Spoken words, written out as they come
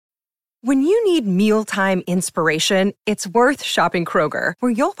When you need mealtime inspiration, it's worth shopping Kroger,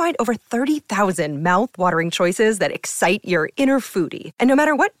 where you'll find over 30,000 mouth-watering choices that excite your inner foodie. And no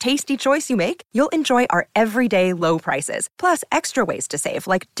matter what tasty choice you make, you'll enjoy our everyday low prices, plus extra ways to save,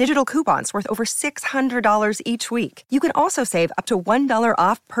 like digital coupons worth over $600 each week. You can also save up to $1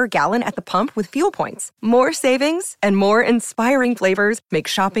 off per gallon at the pump with fuel points. More savings and more inspiring flavors make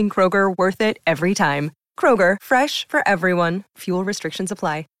shopping Kroger worth it every time. Kroger, fresh for everyone. Fuel restrictions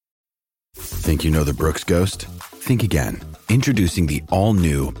apply. Think you know the Brooks Ghost? Think again. Introducing the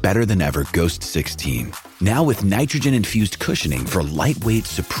all-new, better-than-ever Ghost 16. Now with nitrogen-infused cushioning for lightweight,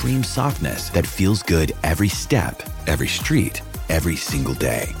 supreme softness that feels good every step, every street, every single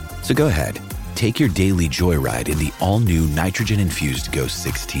day. So go ahead, take your daily joyride in the all-new nitrogen-infused Ghost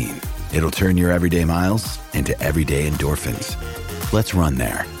 16. It'll turn your everyday miles into everyday endorphins. Let's run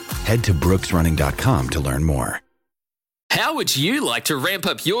there. Head to brooksrunning.com to learn more. How would you like to ramp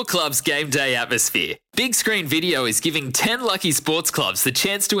up your club's game day atmosphere? Big Screen Video is giving 10 lucky sports clubs the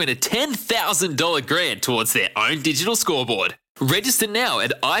chance to win a $10,000 grant towards their own digital scoreboard. Register now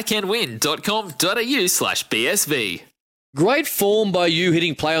at iCanWin.com.au/BSV. Great form by you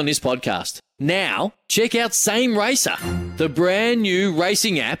hitting play on this podcast. Now, check out Same Racer, the brand new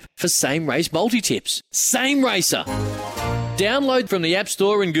racing app for same race multi-tips. Same Racer. Download from the App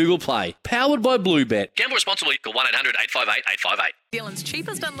Store and Google Play. Powered by Bluebet. Gamble responsibly. Call 1-800-858-858. New Zealand's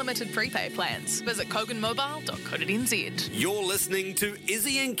cheapest unlimited prepaid plans. Visit koganmobile.co.nz. You're listening to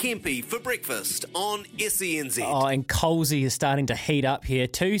Izzy and Kempy for breakfast on SENZ. Oh, and Colsey is starting to heat up here.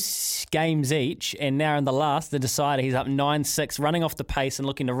 2 games each, and now in the last, the decider, he's up 9-6, running off the pace and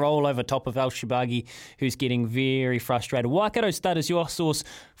looking to roll over top of Al Shibagi, who's getting very frustrated. Waikato Stud is your source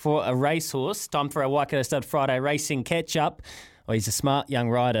for a racehorse. Time for our Waikato Stud Friday racing catch-up. Oh, he's a smart young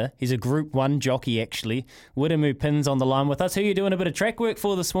rider. He's a Group 1 jockey, actually. Wiremu Pin's on the line with us. Who are you doing a bit of track work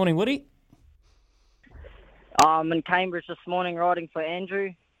for this morning, Woody? I'm in Cambridge this morning riding for Andrew.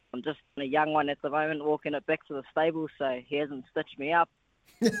 I'm just a young one at the moment, walking it back to the stable, so he hasn't stitched me up.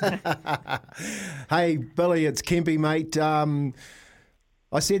 Hey, Billy, it's Kempy, mate.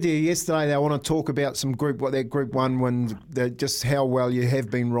 I said to you yesterday that I want to talk about some Group 1 win, just how well you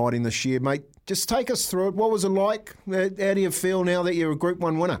have been riding this year, mate. Just take us through it. What was it like? How do you feel now that you're a Group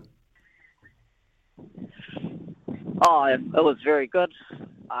 1 winner? Oh, it was very good.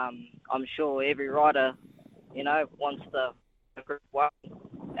 I'm sure every rider, wants the Group 1. It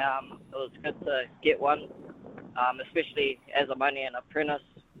was good to get one, especially as I'm only an apprentice.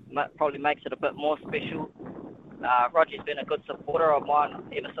 Probably makes it a bit more special. Roger's been a good supporter of mine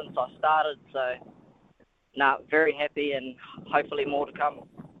ever since I started, so very happy and hopefully more to come.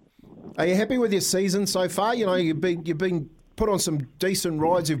 Are you happy with your season so far? You've been put on some decent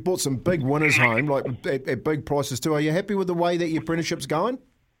rides. You've brought some big winners home, like at big prices too. Are you happy with the way that your apprenticeship's going?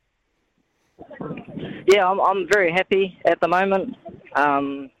 Yeah, I'm very happy at the moment.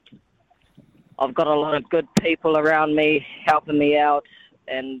 I've got a lot of good people around me helping me out,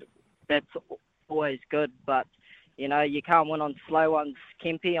 and that's always good. But you can't win on slow ones,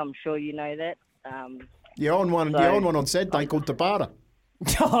 Kempy. I'm sure you know that. You're on one on Saturday called Tabata.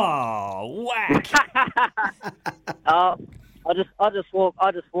 Oh, whack! I just walk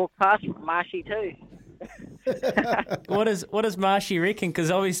past Marshy too. What does Marshy reckon? Because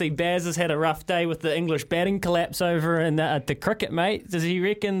obviously Baz has had a rough day with the English batting collapse over in the cricket, mate. Does he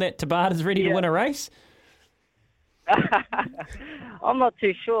reckon that Tabata's ready to win a race? I'm not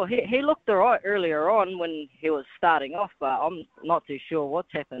too sure. He looked all right earlier on when he was starting off, but I'm not too sure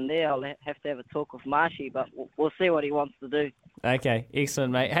what's happened there. I'll have to have a talk with Marshy, but we'll see what he wants to do. Okay,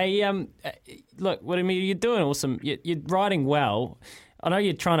 excellent, mate. Hey, look, you're doing awesome. You're riding well. I know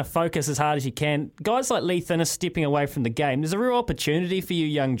you're trying to focus as hard as you can. Guys like Lee Thinner stepping away from the game. There's a real opportunity for you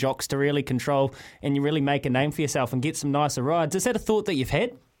young jocks to really control and you really make a name for yourself and get some nicer rides. Is that a thought that you've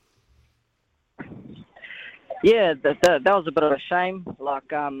had? Yeah, that was a bit of a shame.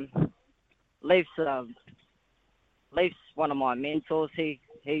 Like, Leif's one of my mentors. He's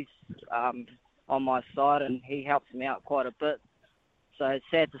on my side and he helps me out quite a bit. So it's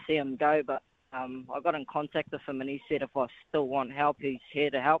sad to see him go, but I got in contact with him and he said if I still want help, he's here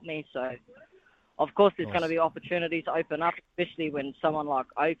to help me. So, of course, there's going to be opportunities open up, especially when someone like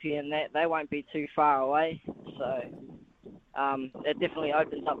Opie and that, they won't be too far away. So it definitely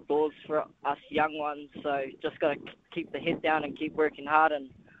opens up doors for us young ones. So just got to keep the head down and keep working hard, and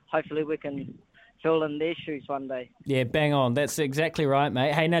hopefully we can fill in their shoes one day. Yeah, bang on. That's exactly right,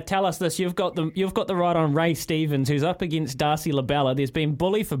 mate. Hey, now tell us this. You've got the ride on Ray Stevens, who's up against Darcy Labella. There's been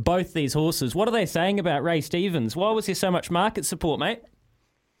bully for both these horses. What are they saying about Ray Stevens? Why was there so much market support, mate?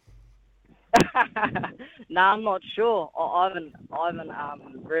 No, I'm not sure. I haven't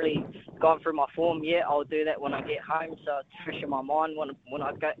really gone through my form yet. I'll do that when I get home, so it's fresh in my mind when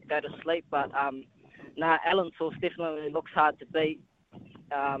I go to sleep. But Alan's horse definitely looks hard to beat.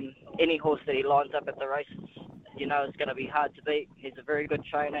 Any horse that he lines up at the races, is going to be hard to beat. He's a very good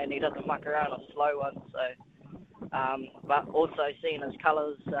trainer, and he doesn't muck around on slow ones. So, but also seeing his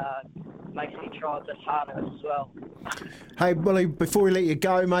colours makes me try a bit harder as well. Hey, Willie, before we let you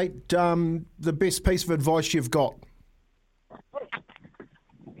go, mate, the best piece of advice you've got?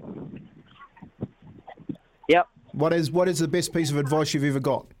 Yep. What is the best piece of advice you've ever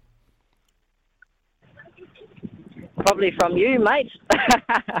got? Probably from you, mate.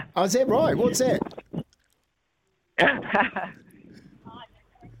 Oh, is that right? What's that?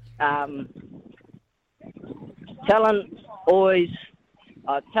 Talent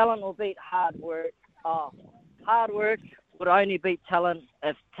will beat hard work. Hard work would only beat talent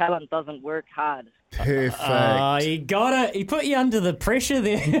if talent doesn't work hard. Perfect. Oh, you got it. He put you under the pressure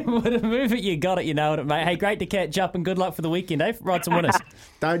there. What a move it. You got it. You nailed it, mate. Hey, great to catch up and good luck for the weekend, eh? Ride some winners.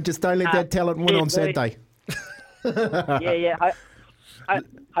 Don't let that talent win on Saturday. Yeah.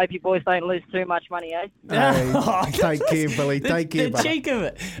 Hope you boys don't lose too much money, eh? Hey, take care, Billy. Take care, the cheek of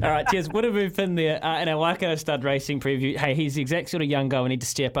it. All right, cheers. What a move in there. In our Waikato Stud Racing preview, hey, he's the exact sort of young guy we need to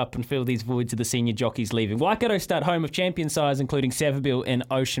step up and fill these voids of the senior jockeys leaving. Waikato Stud, home of champion sires, including Savabeel and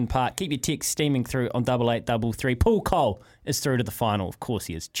Ocean Park. Keep your texts steaming through on 8833. Paul Cole is through to the final. Of course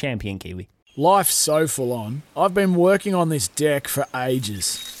he is. Champion Kiwi. Life's so full on. I've been working on this deck for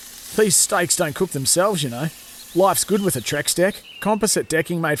ages. These steaks don't cook themselves, Life's good with a Trex deck. Composite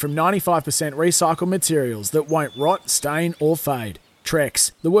decking made from 95% recycled materials that won't rot, stain or fade.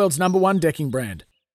 Trex, the world's #1 decking brand.